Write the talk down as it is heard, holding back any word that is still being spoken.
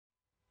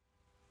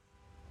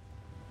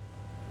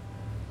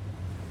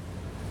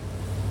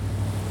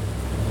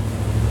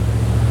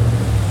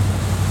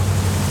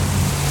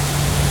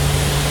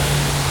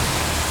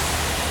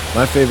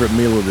My favorite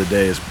meal of the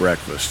day is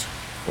breakfast.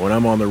 When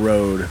I'm on the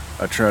road,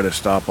 I try to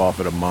stop off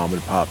at a mom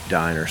and pop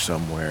diner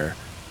somewhere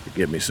to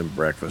get me some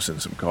breakfast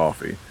and some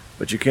coffee.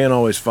 But you can't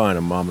always find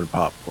a mom and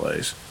pop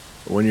place.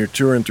 But when you're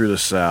touring through the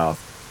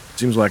South, it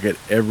seems like at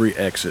every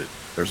exit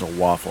there's a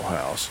Waffle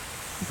House.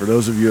 And for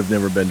those of you who have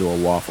never been to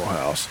a Waffle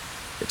House,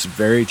 it's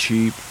very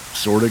cheap,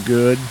 sort of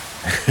good.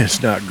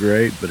 It's not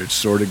great, but it's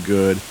sort of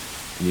good,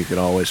 and you can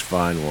always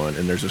find one.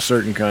 And there's a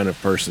certain kind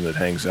of person that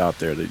hangs out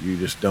there that you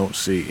just don't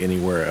see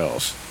anywhere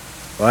else.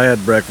 Well, I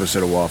had breakfast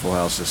at a Waffle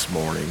House this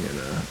morning,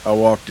 and I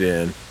walked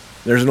in.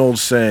 There's an old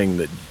saying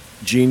that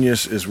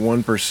genius is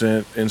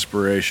 1%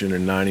 inspiration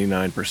and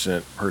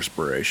 99%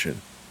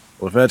 perspiration.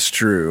 Well, if that's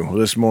true,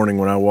 this morning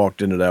when I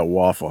walked into that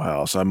Waffle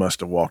House, I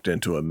must have walked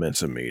into a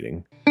Mensa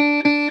meeting.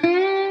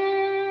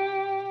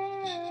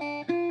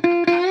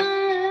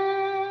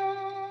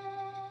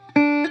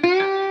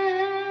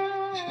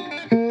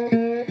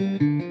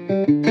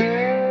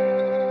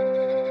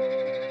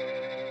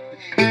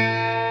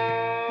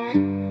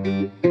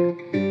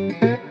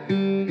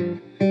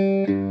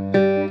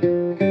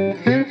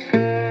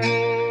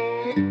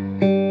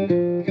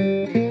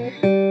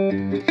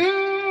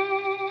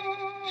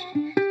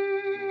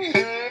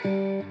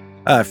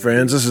 Hi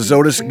friends, this is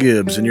Otis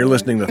Gibbs, and you're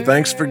listening to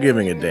Thanks for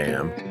Giving a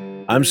Damn.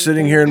 I'm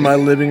sitting here in my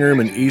living room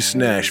in East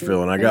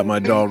Nashville, and I got my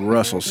dog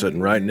Russell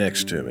sitting right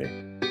next to me.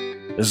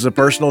 This is a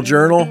personal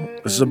journal.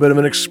 This is a bit of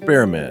an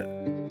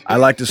experiment. I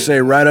like to say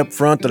right up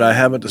front that I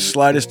haven't the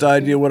slightest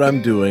idea what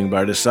I'm doing, but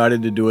I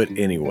decided to do it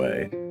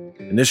anyway.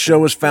 And this show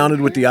was founded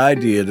with the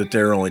idea that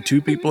there are only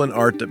two people in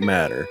art that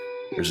matter.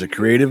 There's a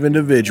creative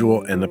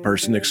individual and the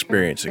person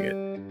experiencing it,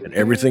 and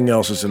everything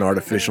else is an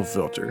artificial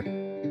filter.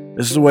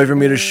 This is a way for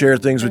me to share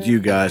things with you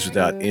guys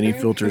without any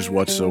filters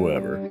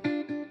whatsoever.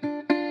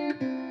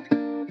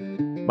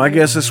 My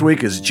guest this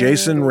week is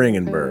Jason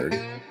Ringenberg.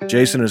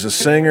 Jason is a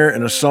singer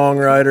and a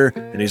songwriter,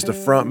 and he's the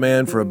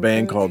frontman for a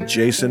band called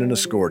Jason and the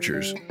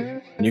Scorchers.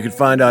 And you can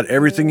find out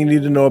everything you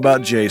need to know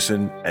about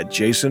Jason at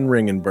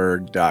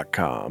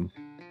jasonringenberg.com.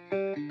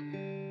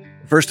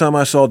 The first time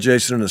I saw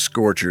Jason and the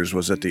Scorchers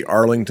was at the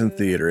Arlington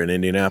Theater in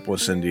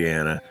Indianapolis,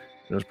 Indiana.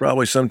 It was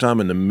probably sometime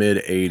in the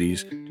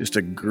mid-'80s. Just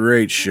a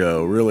great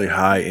show, really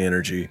high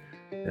energy,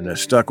 and it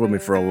stuck with me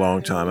for a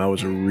long time. I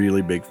was a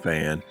really big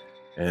fan,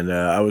 and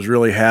I was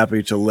really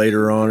happy to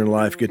later on in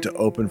life get to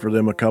open for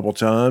them a couple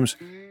times.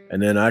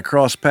 And then I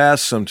crossed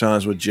paths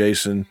sometimes with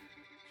Jason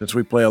since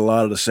we play a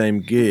lot of the same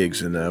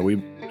gigs, and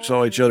we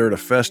saw each other at a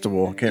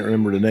festival. I can't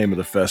remember the name of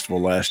the festival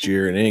last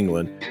year in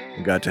England,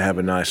 and got to have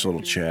a nice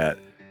little chat.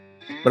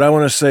 But I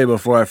want to say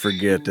before I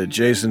forget that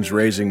Jason's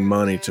raising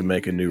money to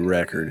make a new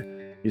record.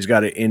 He's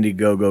got an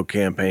Indiegogo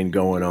campaign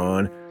going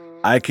on.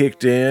 I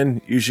kicked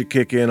in. You should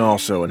kick in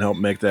also and help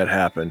make that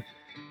happen.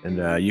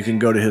 And you can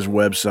go to his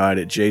website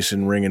at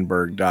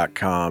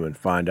jasonringenberg.com and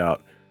find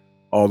out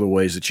all the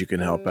ways that you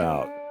can help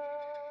out.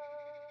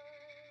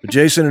 But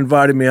Jason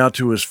invited me out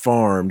to his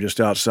farm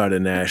just outside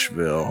of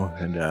Nashville,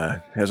 and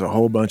has a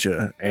whole bunch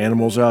of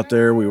animals out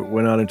there. We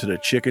went out into the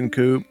chicken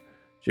coop.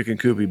 Chicken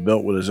coop he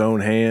built with his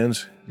own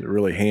hands. He's a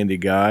really handy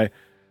guy.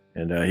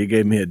 And he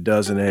gave me a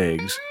dozen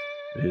eggs.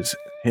 His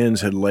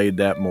hens had laid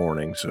that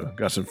morning, so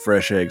got some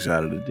fresh eggs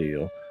out of the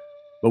deal.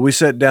 But we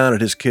sat down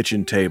at his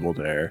kitchen table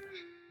there,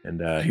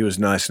 and he was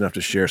nice enough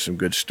to share some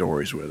good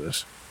stories with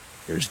us.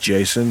 Here's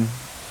Jason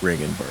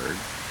Ringenberg.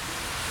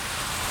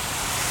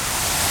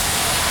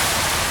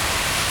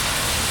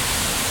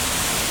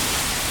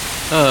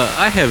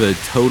 I have a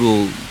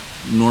total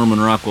Norman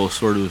Rockwell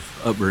sort of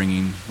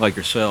upbringing, like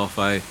yourself.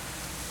 I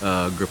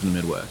grew up in the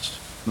Midwest,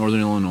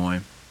 Northern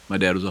Illinois. My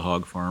dad was a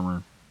hog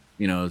farmer.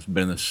 You know, it's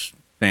been in this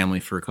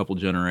family for a couple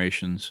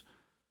generations.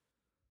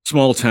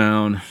 Small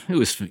town. It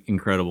was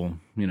incredible,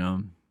 you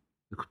know.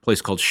 A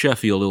place called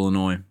Sheffield,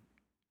 Illinois.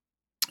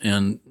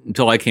 And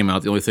until I came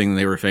out, the only thing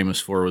they were famous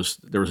for was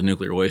there was a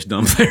nuclear waste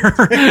dump there.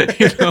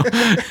 You know,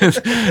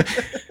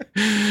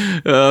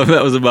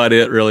 that was about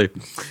it, really.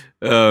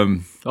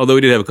 Although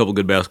we did have a couple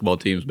good basketball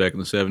teams back in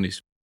the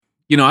 70s.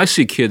 You know, I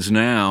see kids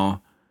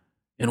now,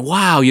 and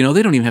wow, you know,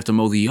 they don't even have to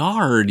mow the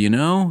yard, you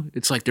know?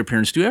 It's like their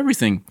parents do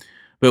everything.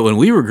 But when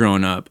we were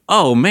growing up,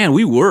 oh man,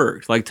 we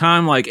worked. Like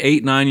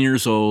 8, 9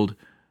 years old,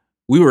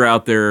 we were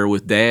out there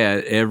with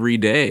Dad every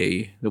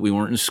day that we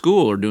weren't in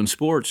school or doing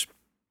sports.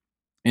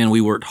 And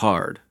we worked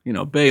hard, you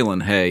know,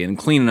 baling hay and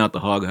cleaning out the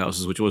hog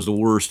houses, which was the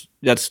worst.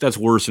 That's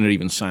worse than it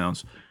even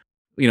sounds.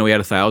 You know, we had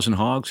 1,000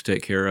 hogs to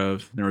take care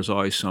of. There was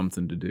always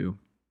something to do.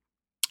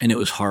 And it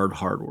was hard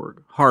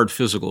work, hard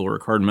physical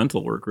work, hard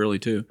mental work, really,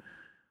 too.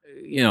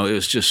 You know, it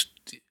was just,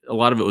 a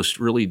lot of it was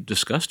really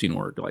disgusting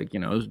work. Like, you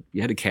know,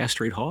 you had to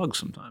castrate hogs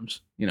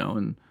sometimes, you know,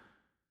 and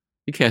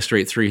you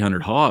castrate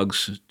 300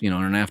 hogs, you know,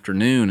 in an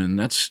afternoon, and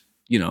that's,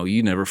 you know,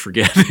 you never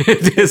forget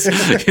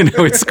it. You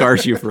know, it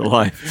scars you for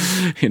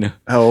life, you know.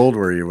 How old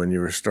were you when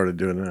you started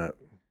doing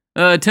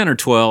that? 10 or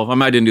 12.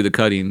 I didn't do the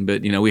cutting,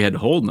 but, you know, we had to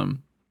hold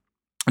them.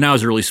 And I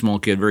was a really small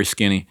kid, very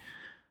skinny.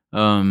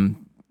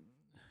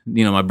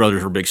 my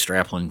brothers were big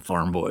strapping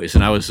farm boys,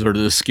 and I was sort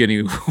of the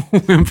skinny,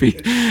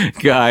 wimpy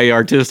guy,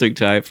 artistic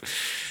type.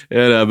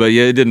 And, but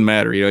yeah, it didn't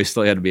matter. I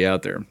still had to be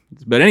out there.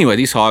 But anyway,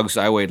 these hogs,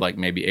 I weighed like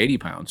maybe 80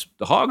 pounds.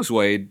 The hogs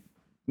weighed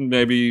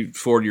maybe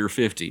 40 or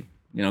 50,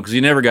 because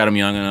you never got them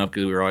young enough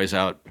because we were always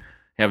out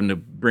having to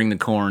bring the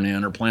corn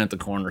in or plant the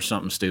corn or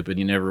something stupid.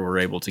 You never were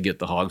able to get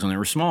the hogs when they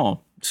were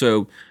small.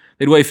 So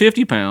they'd weigh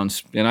 50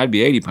 pounds, and I'd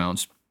be 80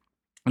 pounds.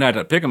 And I had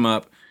to pick them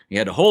up. You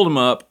had to hold them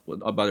up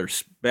by their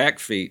back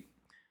feet.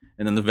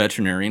 And then the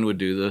veterinarian would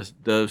do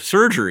the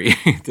surgery,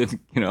 and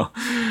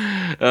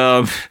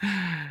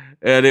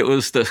it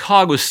was, the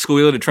hog was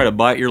squealing to try to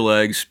bite your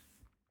legs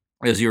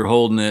as you were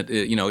holding it.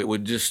 It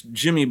would just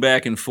jimmy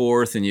back and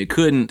forth, and you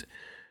couldn't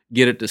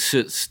get it to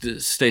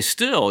stay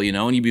still,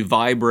 and you'd be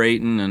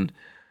vibrating, and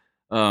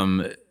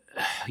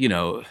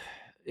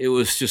it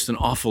was just an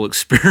awful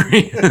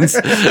experience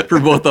for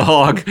both the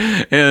hog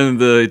and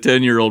the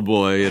 10-year-old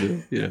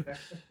boy.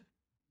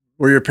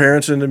 Were your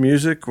parents into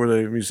music? Were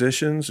they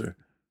musicians? Or?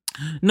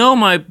 No,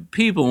 my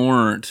people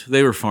weren't.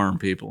 They were farm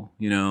people,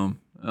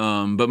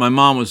 but my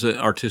mom was an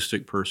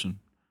artistic person,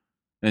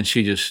 and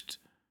she just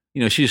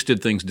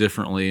did things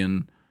differently,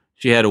 and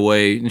she had a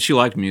way, and she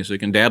liked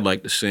music, and Dad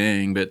liked to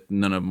sing, but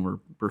none of them were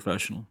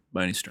professional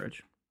by any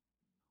stretch.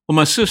 Well,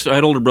 my sister, I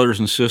had older brothers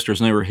and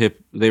sisters, and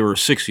they were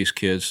 60s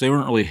kids. They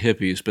weren't really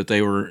hippies, but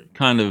they were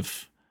kind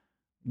of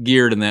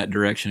geared in that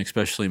direction,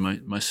 especially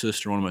my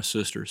sister, one of my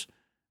sisters.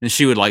 And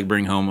she would like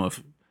bring home a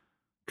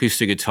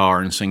acoustic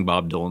guitar and sing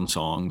Bob Dylan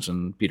songs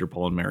and Peter,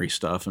 Paul, and Mary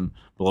stuff and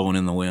Blowing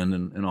in the Wind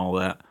and all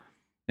that.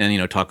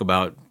 And, talk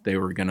about they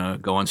were going to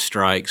go on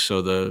strike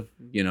so the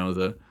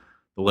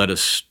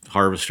lettuce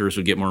harvesters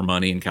would get more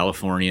money in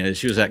California.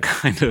 She was that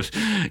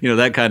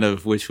kind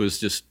of, which was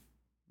just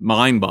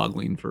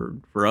mind-boggling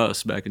for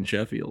us back in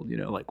Sheffield,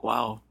 like,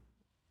 wow,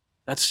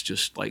 that's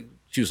just like,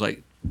 she was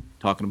like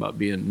talking about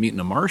meeting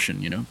a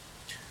Martian,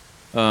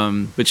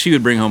 But she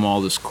would bring home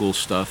all this cool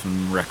stuff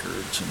and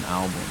records and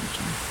albums,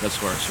 and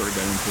that's where I sort of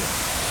got into it.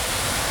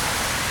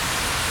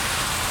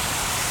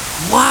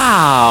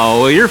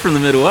 Wow, well, you're from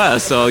the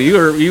Midwest, so you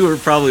were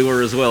probably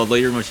were as well, though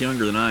you're much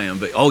younger than I am.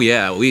 But oh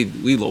yeah, we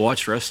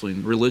watched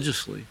wrestling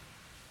religiously,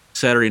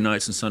 Saturday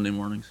nights and Sunday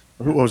mornings.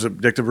 Who was it?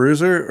 Dick the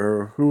Bruiser,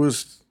 or who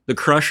was the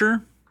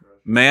Crusher?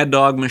 Mad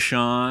Dog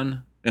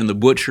Michon and the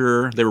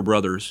Butcher. They were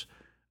brothers,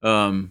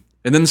 and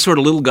then the sort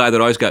of little guy that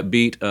always got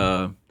beat.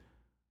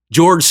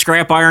 George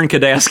Scrap Iron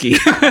Kadaski.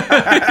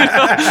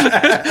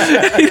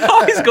 He'd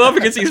always go up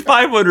against these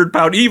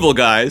 500-pound evil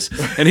guys,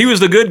 and he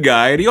was the good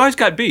guy, and he always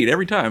got beat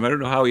every time. I don't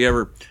know how he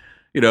ever,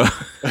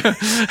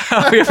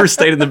 how he ever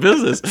stayed in the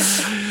business.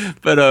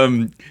 But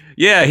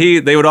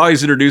they would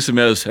always introduce him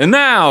as, and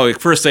now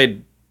first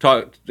they'd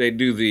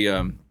do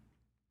the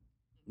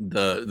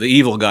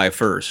evil guy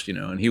first,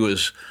 and he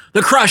was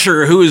the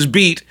Crusher who was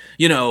beat,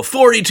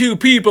 42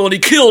 people, and he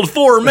killed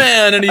 4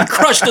 men, and he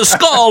crushed the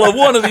skull of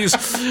one of these,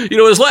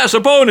 his last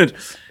opponent.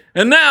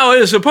 And now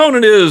his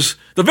opponent is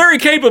the very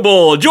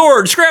capable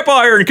George Scrap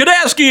Iron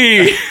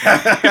Kadaski.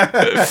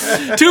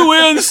 2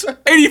 wins,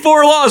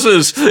 84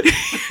 losses. And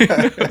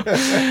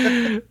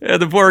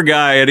the poor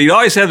guy, and he'd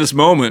always have this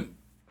moment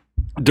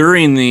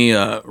during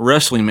the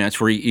wrestling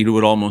match where he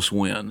would almost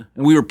win,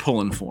 and we were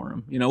pulling for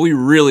him. We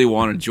really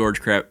wanted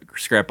George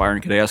Scrap Iron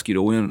Kadaski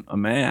to win a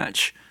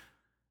match,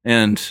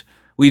 and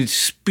we'd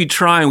be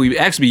trying. We'd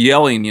actually be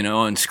yelling,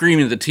 and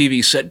screaming at the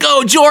TV set,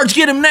 "Go, George,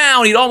 get him now!"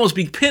 And he'd almost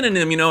be pinning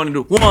him,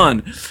 and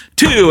 1,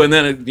 2, and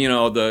then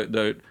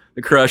the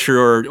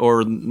Crusher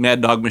or Mad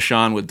Dog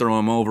Michon would throw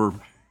him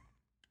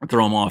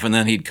off, and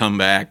then he'd come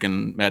back,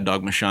 and Mad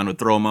Dog Michon would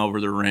throw him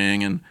over the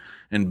ring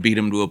and beat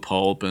him to a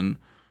pulp, and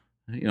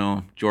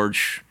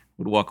George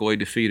would walk away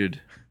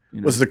defeated.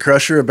 Was the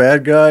Crusher a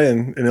bad guy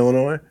in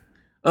Illinois?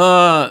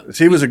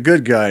 He was a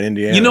good guy in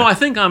Indiana. I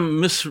think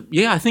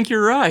I think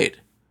you're right.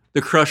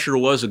 The Crusher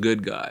was a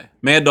good guy.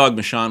 Mad Dog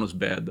Michon was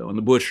bad, though, and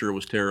the Butcher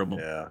was terrible.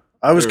 Yeah.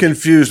 I was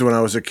confused when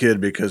I was a kid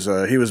because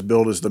he was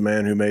billed as the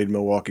man who made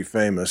Milwaukee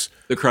famous.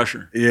 The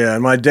Crusher. Yeah,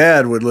 and my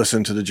dad would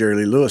listen to the Jerry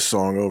Lee Lewis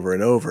song over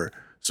and over.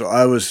 So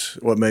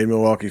what made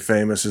Milwaukee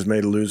famous is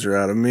made a loser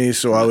out of me.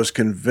 So I was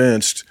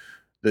convinced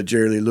that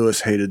Jerry Lee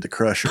Lewis hated the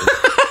Crusher.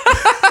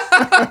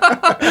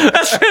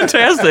 That's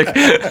fantastic.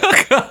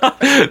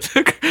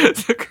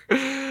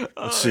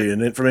 Let's see,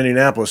 and then from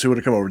Indianapolis, who would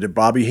have come over? Did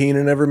Bobby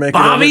Heenan ever make it?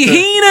 Bobby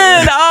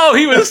Heenan! Oh,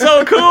 he was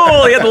so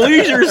cool. He had the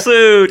leisure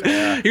suit.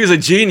 Yeah. He was a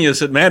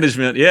genius at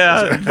management.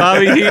 Yeah,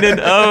 Bobby Heenan.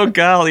 Oh,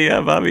 golly,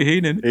 yeah, Bobby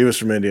Heenan. He was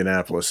from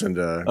Indianapolis. And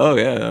oh,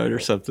 yeah,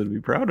 there's something to be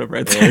proud of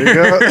right there.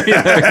 There you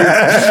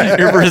go.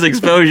 Your first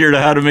exposure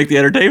to how to make the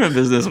entertainment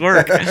business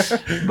work.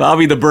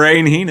 Bobby the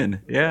Brain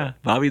Heenan. Yeah,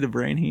 Bobby the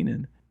Brain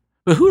Heenan.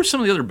 But who are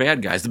some of the other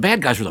bad guys? The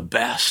bad guys were the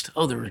best.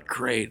 Oh, they were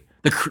great.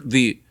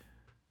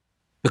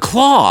 The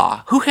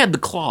Claw. Who had the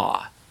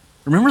Claw?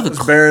 Remember the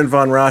Claw? Baron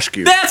von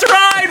Raschke. That's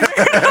right!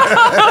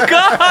 Oh,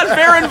 God,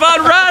 Baron von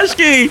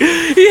Raschke.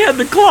 He had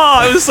the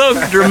Claw. It was so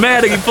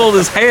dramatic. He pulled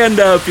his hand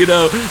up,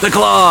 the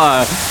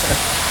Claw.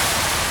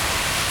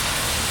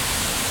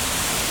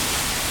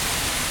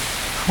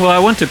 Well, I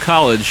went to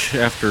college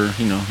after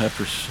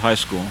high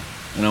school.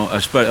 I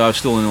was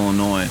still in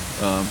Illinois,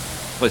 a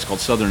place called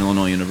Southern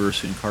Illinois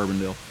University in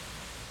Carbondale.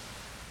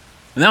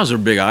 And that was a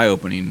big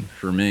eye-opening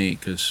for me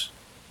because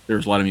there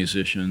was a lot of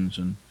musicians,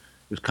 and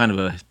it was kind of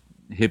a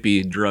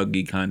hippie,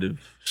 druggy kind of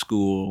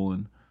school,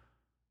 and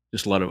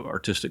just a lot of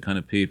artistic kind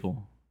of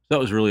people. That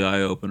was really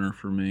eye-opener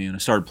for me, and I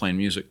started playing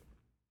music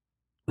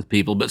with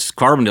people. But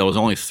Carbondale was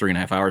only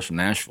 3.5 hours from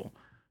Nashville,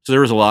 so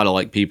there was a lot of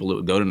like people that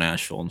would go to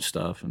Nashville and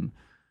stuff and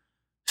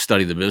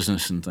study the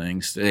business and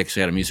things. They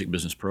actually had a music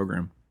business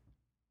program.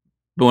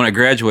 But when I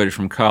graduated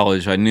from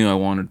college, I knew I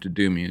wanted to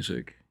do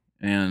music,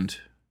 and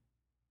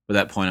by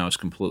that point, I was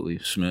completely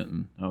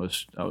smitten. I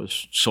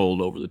was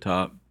sold over the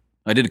top.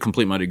 I did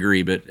complete my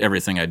degree, but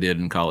everything I did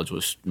in college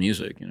was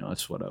music.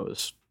 That's what I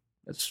was.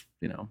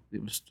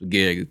 It was the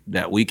gig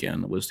that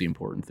weekend that was the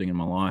important thing in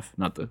my life,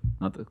 not the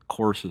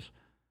courses.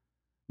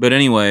 But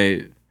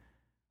anyway,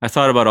 I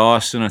thought about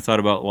Austin. I thought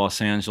about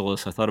Los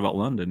Angeles. I thought about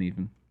London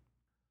even.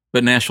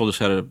 But Nashville just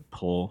had a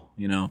pull.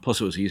 Plus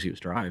it was easy. It was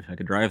drive. I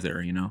could drive there.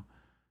 And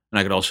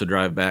I could also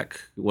drive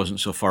back. It wasn't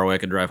so far away. I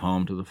could drive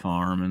home to the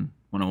farm and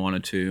when I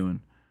wanted to. And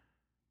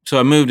so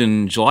I moved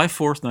in July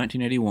 4th,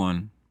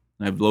 1981.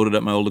 I loaded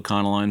up my old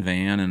Econoline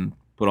van and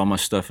put all my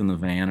stuff in the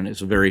van. And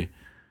it's a very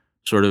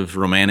sort of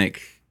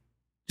romantic,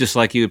 just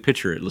like you would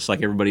picture it. Just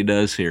like everybody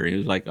does here.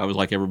 I was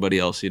like everybody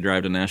else. You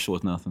drive to Nashville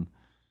with nothing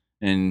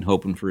and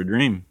hoping for a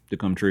dream to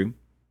come true.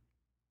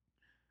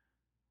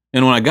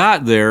 And when I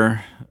got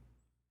there,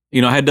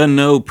 I had done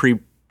no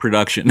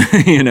pre-production,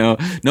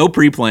 no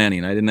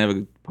pre-planning. I didn't have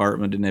an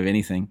apartment, didn't have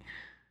anything,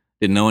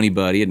 didn't know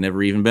anybody, had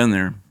never even been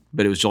there.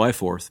 But it was July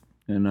 4th,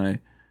 and I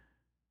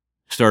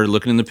started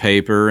looking in the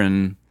paper,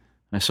 and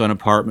I saw an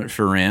apartment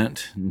for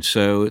rent, and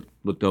so it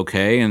looked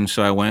okay, and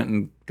so I went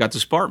and got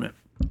this apartment.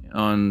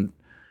 And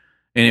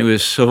it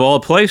was, of all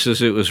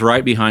places, it was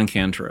right behind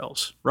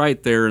Cantrell's,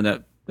 right there in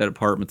that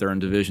apartment there on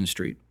Division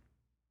Street,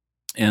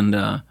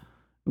 and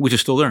which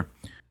is still there.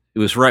 It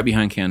was right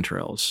behind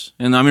Cantrell's.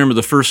 And I remember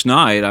the first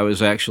night I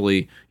was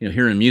actually,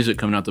 hearing music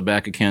coming out the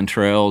back of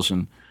Cantrell's,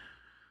 and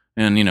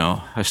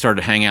I started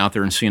to hang out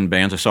there and seeing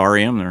bands. I saw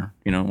R.E.M. there,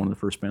 one of the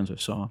first bands I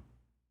saw.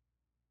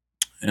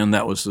 And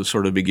that was the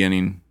sort of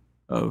beginning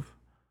of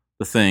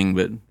the thing.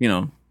 But,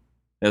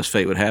 as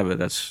fate would have it,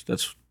 that's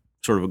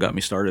sort of what got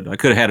me started. I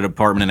could have had an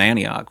apartment in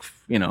Antioch,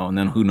 and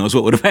then who knows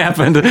what would have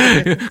happened.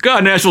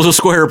 God, Nashville's a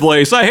square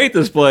place. I hate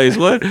this place.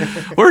 What?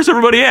 Where's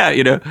everybody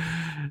at,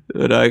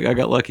 But I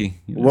got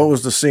lucky. What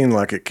was the scene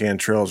like at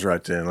Cantrell's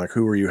right then? Like,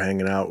 who were you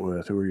hanging out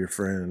with? Who were your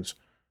friends?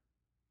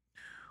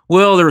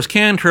 Well, there was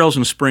Cantrell's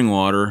and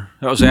Springwater.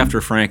 That was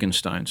after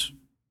Frankenstein's.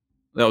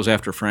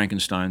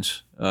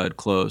 Had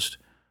closed.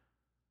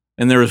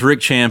 And there was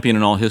Rick Champion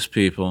and all his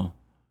people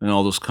and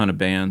all those kind of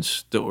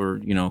bands that were,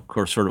 of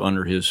course, sort of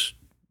under his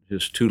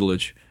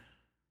tutelage.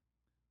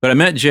 But I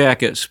met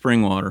Jack at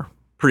Springwater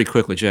pretty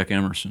quickly, Jack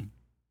Emerson.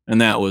 And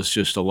that was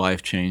just a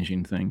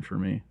life-changing thing for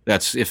me.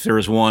 That's, if there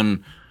was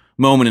one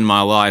moment in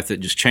my life that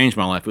just changed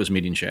my life, it was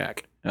meeting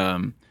Jack.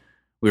 I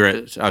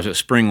was at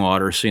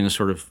Springwater seeing this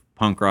sort of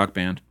punk rock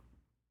band,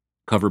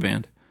 cover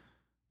band.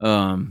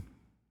 The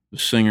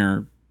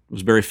singer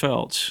was Barry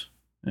Feltz,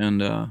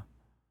 and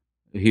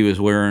he was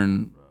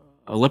wearing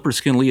a leopard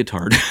skin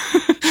leotard,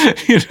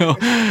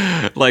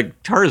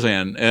 like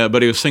Tarzan,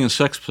 but he was singing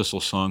Sex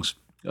Pistols songs.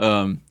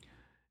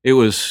 It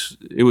was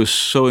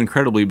so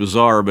incredibly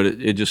bizarre, but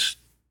it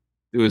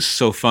was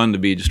so fun to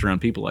be just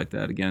around people like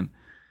that again.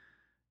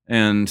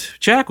 And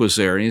Jack was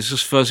there, and he's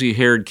this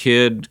fuzzy-haired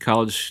kid,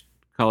 college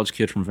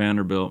kid from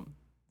Vanderbilt.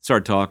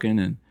 Started talking,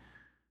 and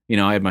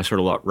I had my sort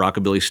of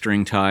rockabilly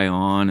string tie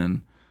on,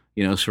 and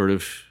sort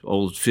of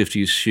old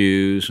 50s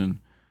shoes, and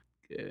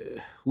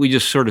we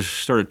just sort of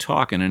started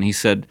talking. And he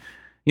said,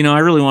 I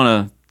really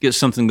want to get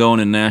something going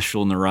in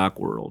Nashville in the rock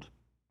world.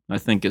 I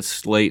think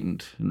it's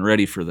latent and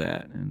ready for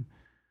that, and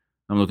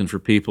I'm looking for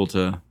people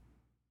to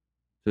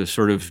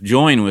sort of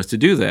join with to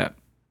do that.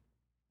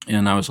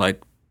 And I was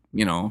like,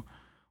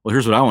 well,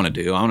 here's what I want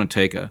to do. I want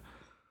to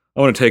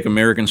take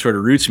American sort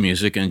of roots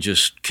music and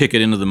just kick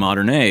it into the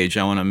modern age.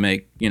 I want to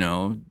make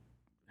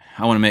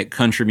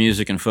country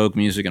music and folk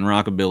music and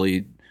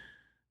rockabilly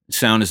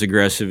sound as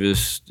aggressive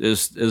as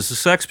the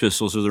Sex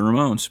Pistols or the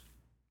Ramones.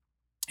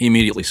 He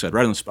immediately said,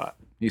 right on the spot,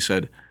 he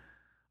said,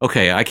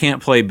 okay, I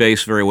can't play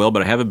bass very well,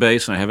 but I have a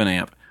bass and I have an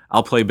amp.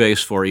 I'll play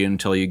bass for you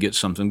until you get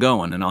something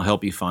going, and I'll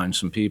help you find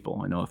some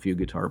people. I know a few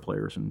guitar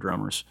players and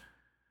drummers.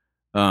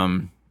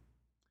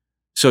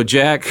 So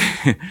Jack,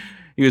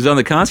 he was on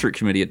the concert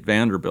committee at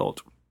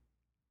Vanderbilt,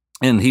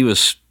 and he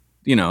was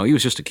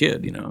just a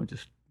kid,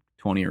 just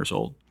 20 years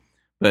old.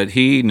 But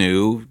he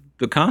knew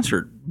the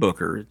concert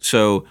booker.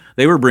 So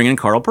they were bringing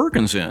Carl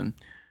Perkins in.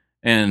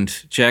 And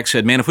Jack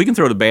said, man, if we can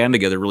throw the band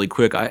together really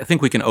quick, I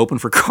think we can open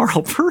for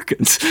Carl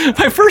Perkins.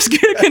 My first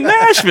gig in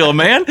Nashville,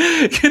 man.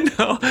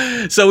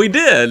 So we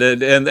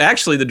did. And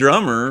actually the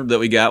drummer that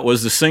we got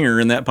was the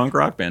singer in that punk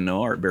rock band,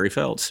 No Art, Barry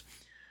Feltz.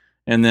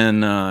 And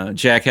then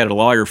Jack had a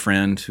lawyer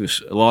friend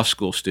who's a law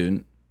school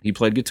student. He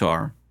played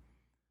guitar.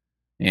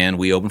 And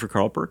we opened for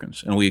Carl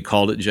Perkins, and we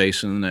called it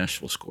Jason and the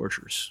Nashville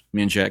Scorchers.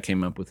 Me and Jack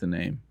came up with the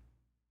name.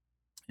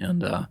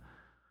 And that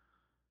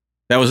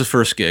was the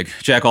first gig.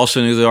 Jack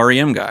also knew the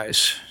REM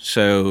guys.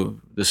 So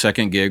the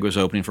second gig was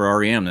opening for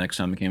REM the next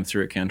time he came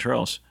through at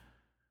Cantrell's.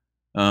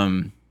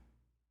 And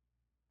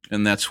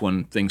that's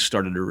when things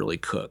started to really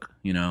cook,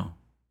 you know.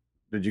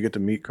 Did you get to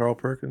meet Carl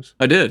Perkins?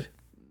 I did.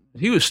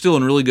 He was still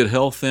in really good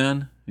health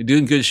then. He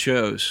doing good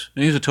shows.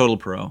 And he's a total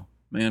pro,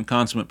 man,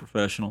 consummate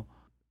professional.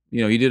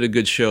 You know, he did a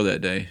good show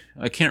that day.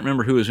 I can't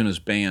remember who was in his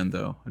band,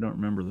 though. I don't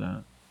remember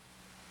that.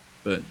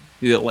 But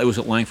it was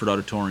at Langford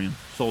Auditorium,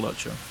 sold-out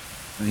show.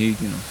 And he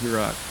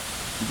rocked.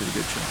 He did a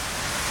good show.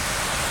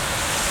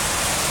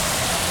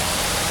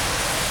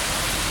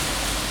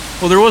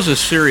 Well, there was a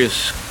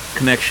serious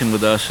connection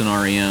with us in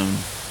REM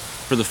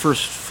for the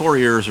first 4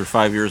 years or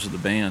 5 years of the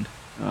band,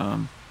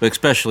 but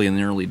especially in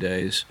the early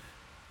days.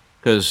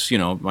 Because, you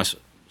know, my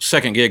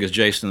second gig as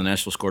Jason and the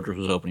Nashville Scorchers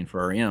was opening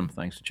for REM,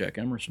 thanks to Jack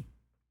Emerson.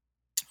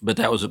 But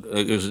it was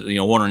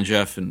Warner and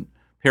Jeff and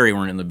Perry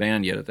weren't in the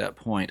band yet at that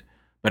point.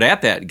 But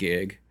at that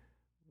gig,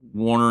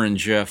 Warner and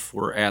Jeff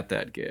were at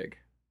that gig.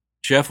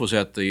 Jeff was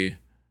at the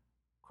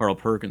Carl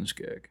Perkins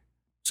gig.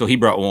 So he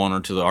brought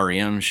Warner to the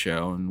REM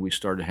show, and we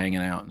started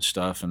hanging out and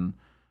stuff. And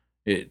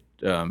but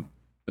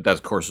that,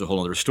 of course, is a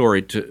whole other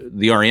story.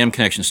 The REM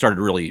connection started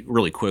really,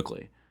 really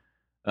quickly.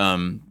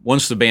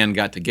 Once the band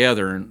got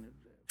together, and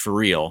for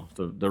real,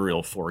 the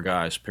real four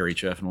guys, Perry,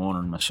 Jeff, and Warner,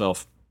 and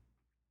myself,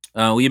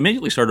 we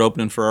immediately started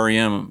opening for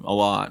REM a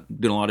lot,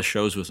 doing a lot of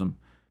shows with them,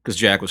 because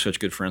Jack was such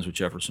good friends with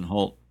Jefferson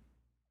Holt.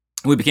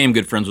 We became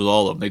good friends with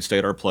all of them. They'd stay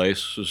at our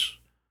places.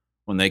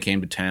 When they came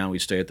to town, we'd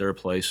stay at their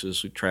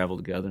places. We'd travel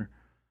together.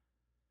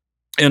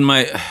 And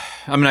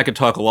I could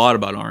talk a lot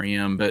about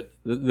REM, but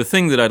the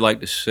thing that I'd like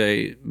to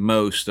say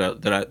most,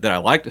 that I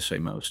like to say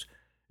most,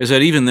 is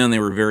that even then they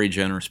were very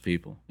generous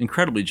people,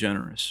 incredibly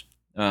generous.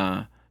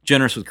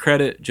 Generous with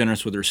credit,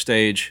 generous with their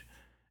stage,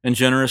 and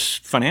generous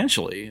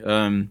financially.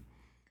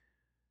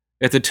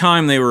 At the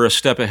time, they were a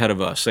step ahead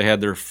of us. They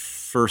had their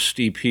first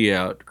EP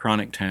out,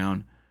 Chronic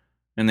Town,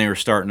 and they were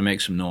starting to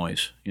make some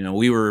noise. You know,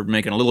 we were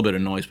making a little bit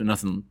of noise, but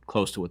nothing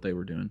close to what they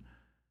were doing.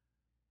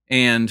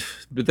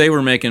 But they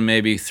were making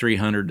maybe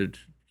 $300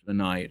 a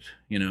night.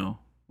 You know,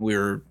 we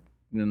were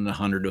in the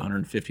 $100 to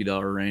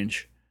 $150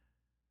 range.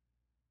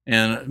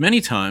 And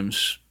many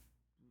times,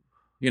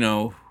 you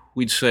know,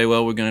 we'd say,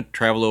 well, we're going to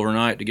travel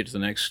overnight to get to the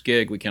next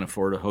gig. We can't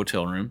afford a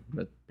hotel room,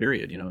 but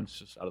period. You know, it's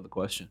just out of the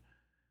question.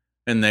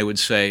 And they would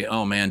say,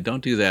 oh, man,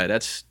 don't do that.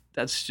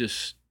 That's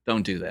just,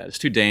 don't do that. It's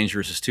too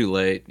dangerous. It's too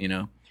late, you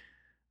know.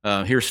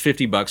 Here's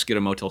 $50, get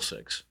a Motel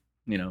 6,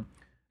 you know.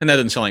 And that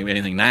doesn't sound like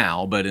anything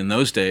now, but in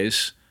those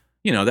days,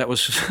 you know, that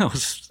was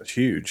That's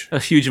huge. A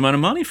huge amount of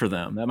money for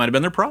them. That might have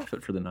been their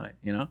profit for the night,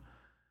 you know.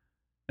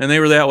 And they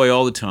were that way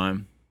all the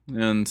time.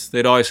 And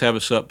they'd always have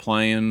us up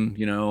playing,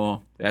 you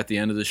know, at the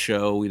end of the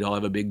show. We'd all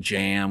have a big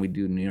jam. We'd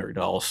do New York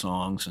Dolls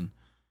songs and,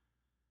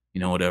 you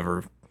know,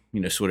 whatever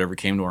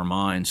came to our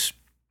minds.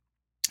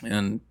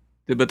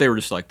 But they were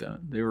just like that.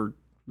 They were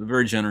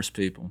very generous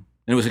people.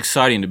 And it was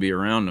exciting to be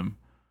around them.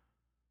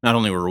 Not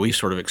only were we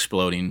sort of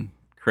exploding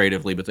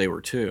creatively, but they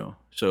were too.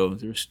 So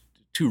there's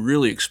two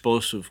really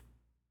explosive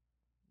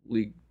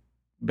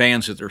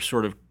bands at their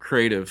sort of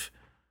creative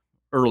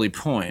early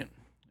point.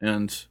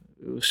 And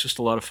it was just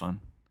a lot of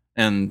fun.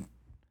 And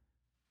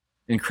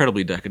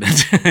incredibly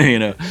decadent, you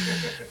know.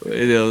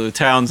 The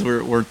towns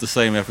weren't the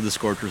same after the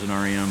Scorchers and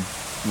REM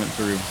went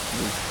through. It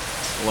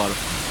was a lot of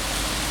fun.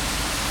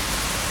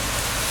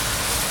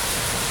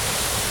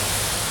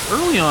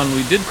 Early on,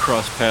 we did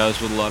cross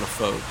paths with a lot of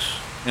folks,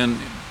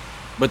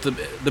 but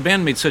the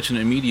band made such an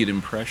immediate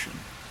impression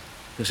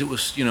because it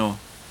was, you know,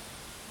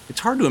 it's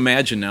hard to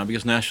imagine now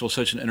because Nashville is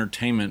such an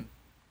entertainment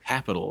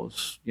capital.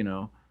 It's, you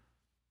know,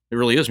 it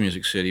really is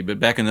Music City, but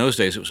back in those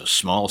days, it was a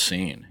small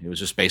scene. It was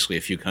just basically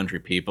a few country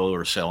people who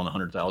were selling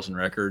 100,000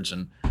 records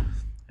and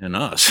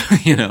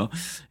us, you know.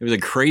 It was a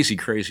crazy,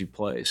 crazy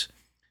place,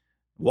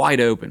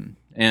 wide open.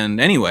 And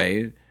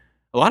anyway,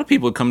 a lot of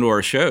people would come to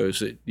our shows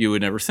that you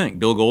would never think.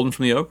 Bill Golden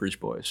from the Oak Ridge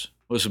Boys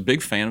was a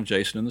big fan of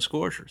Jason and the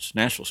Scorchers,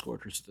 Nashville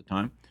Scorchers at the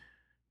time.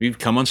 He'd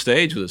come on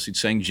stage with us. He'd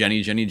sing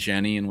Jenny, Jenny,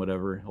 Jenny and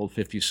whatever, old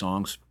 50s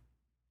songs.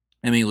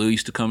 Emmy Lou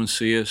used to come and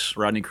see us,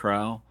 Rodney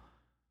Crowell.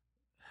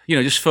 You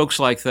know, just folks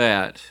like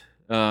that.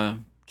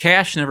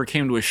 Cash never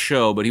came to a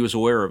show, but he was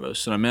aware of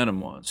us, and I met him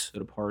once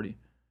at a party.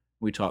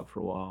 We talked for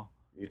a while.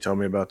 You tell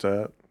me about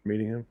that,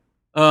 meeting him?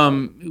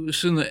 It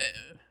was in the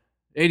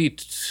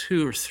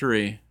 82 or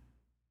 3.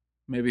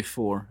 Maybe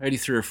 4,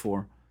 83 or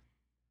 4.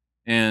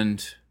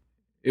 And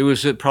it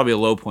was probably a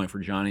low point for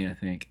Johnny, I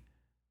think,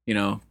 you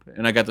know,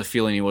 and I got the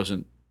feeling he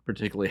wasn't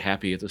particularly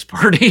happy at this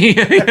party,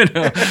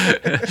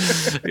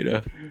 you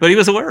know, but he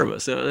was aware of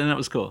us, and that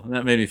was cool. And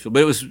that made me feel,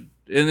 but it was,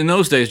 in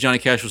those days, Johnny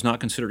Cash was not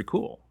considered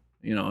cool,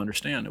 you know,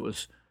 understand.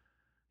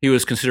 He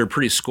was considered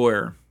pretty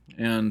square,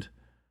 and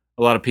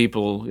a lot of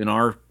people in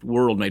our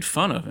world made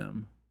fun of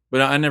him, but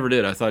I never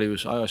did. I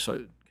always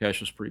thought Cash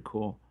was pretty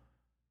cool.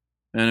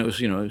 And it was,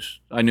 you know,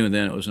 I knew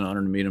then it was an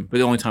honor to meet him. But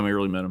the only time I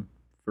really met him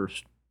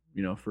first,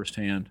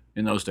 firsthand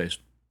in those days.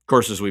 Of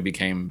course, as we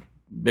became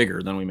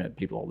bigger, then we met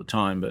people all the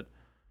time. But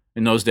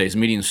in those days,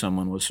 meeting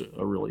someone was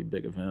a really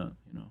big event.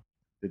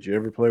 Did you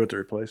ever play with the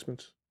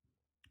Replacements?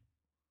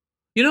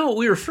 We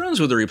were friends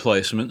with the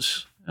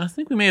Replacements. I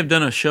think we may have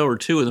done a show or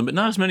two with them, but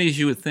not as many as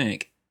you would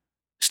think.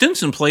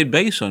 Stinson played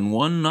bass on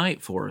one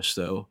night for us,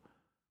 though.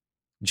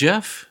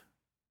 Jeff,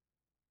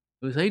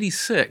 it was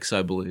 86,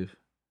 I believe.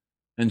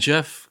 And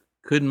Jeff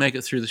couldn't make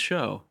it through the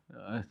show.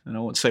 And I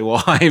won't say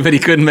why, but he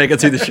couldn't make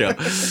it through the show.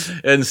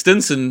 And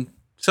Stinson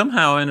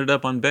somehow ended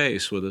up on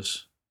bass with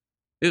us.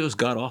 It was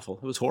god awful.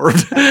 It was horrible,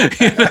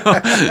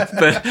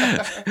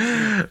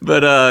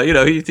 but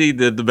he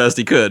did the best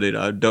he could.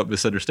 Don't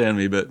misunderstand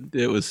me, but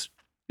it was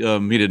he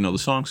didn't know the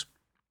songs.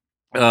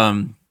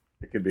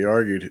 It could be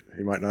argued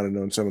he might not have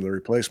known some of the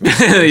Replacements.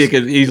 It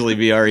could easily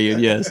be argued,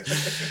 yes.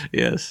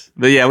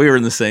 But yeah, we were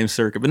in the same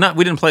circuit, but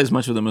we didn't play as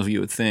much with them as you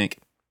would think.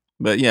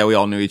 But yeah, we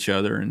all knew each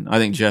other, and I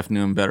think Jeff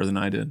knew him better than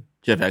I did.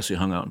 Jeff actually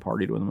hung out and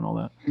partied with him and all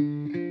that.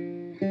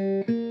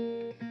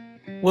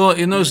 Well,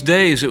 in those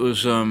days, it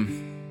was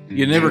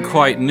you never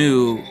quite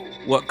knew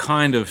what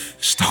kind of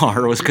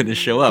star was going to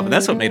show up, and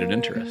that's what made it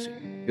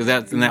interesting.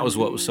 That was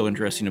what was so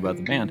interesting about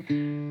the band.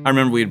 I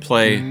remember we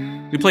played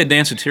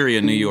Danceteria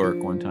in New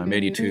York one time,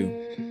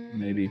 82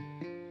 maybe,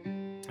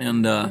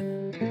 and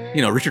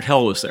Richard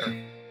Hell was there,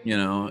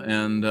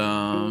 and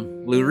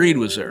Lou Reed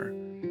was there.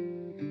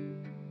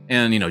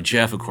 And,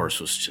 Jeff, of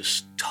course, was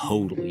just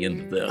totally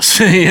into this.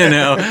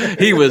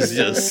 He was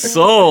just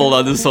sold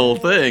on this whole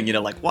thing,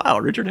 like, wow,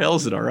 Richard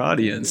Hell's in our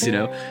audience,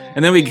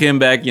 And then we came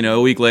back, a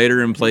week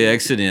later and play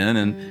Exit In,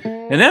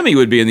 and Emmy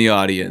would be in the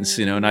audience,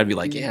 and I'd be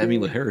like, yeah,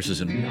 Emmylou Harris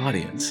is in the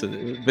audience.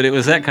 But it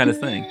was that kind of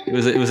thing. It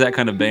was that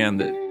kind of band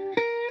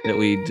that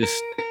we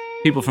just,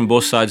 people from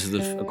both sides of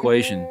the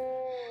equation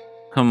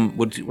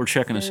were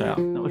checking us out.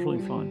 That was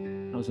really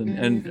fun. That was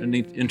an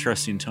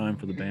interesting time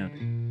for the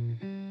band.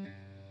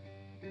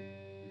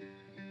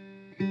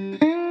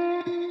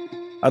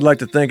 I'd like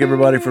to thank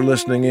everybody for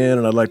listening in,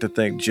 and I'd like to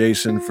thank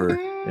Jason for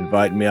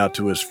inviting me out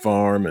to his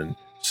farm and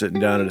sitting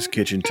down at his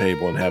kitchen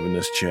table and having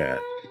this chat.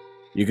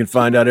 You can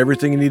find out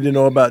everything you need to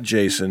know about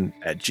Jason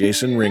at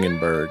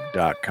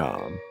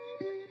jasonringenberg.com.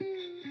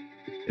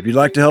 If you'd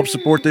like to help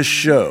support this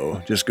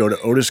show, just go to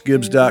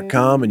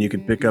otisgibbs.com and you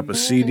can pick up a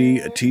CD,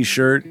 a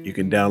t-shirt, you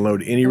can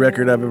download any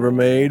record I've ever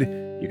made,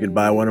 you can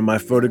buy one of my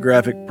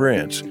photographic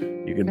prints,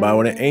 you can buy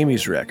one of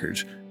Amy's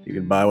records, you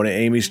can buy one of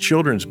Amy's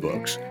children's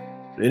books.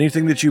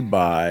 Anything that you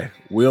buy,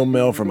 we'll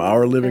mail from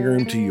our living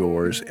room to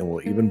yours, and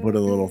we'll even put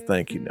a little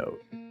thank you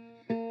note.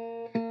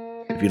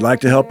 If you'd like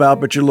to help out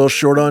but you're a little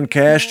short on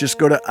cash, just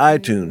go to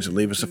iTunes and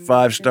leave us a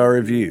 5-star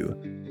review.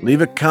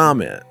 Leave a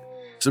comment.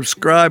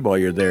 Subscribe while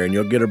you're there, and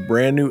you'll get a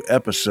brand new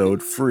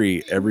episode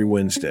free every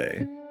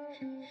Wednesday.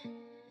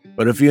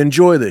 But if you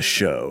enjoy this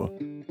show,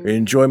 or you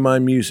enjoy my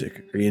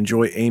music, or you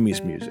enjoy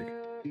Amy's music,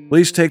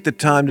 please take the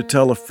time to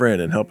tell a friend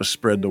and help us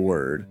spread the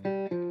word.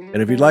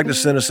 And if you'd like to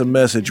send us a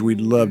message,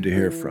 we'd love to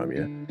hear from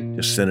you.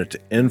 Just send it to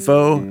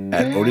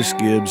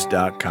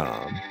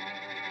info@otisgibbs.com.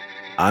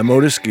 I'm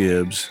Otis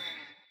Gibbs.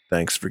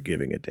 Thanks for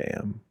giving a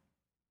damn.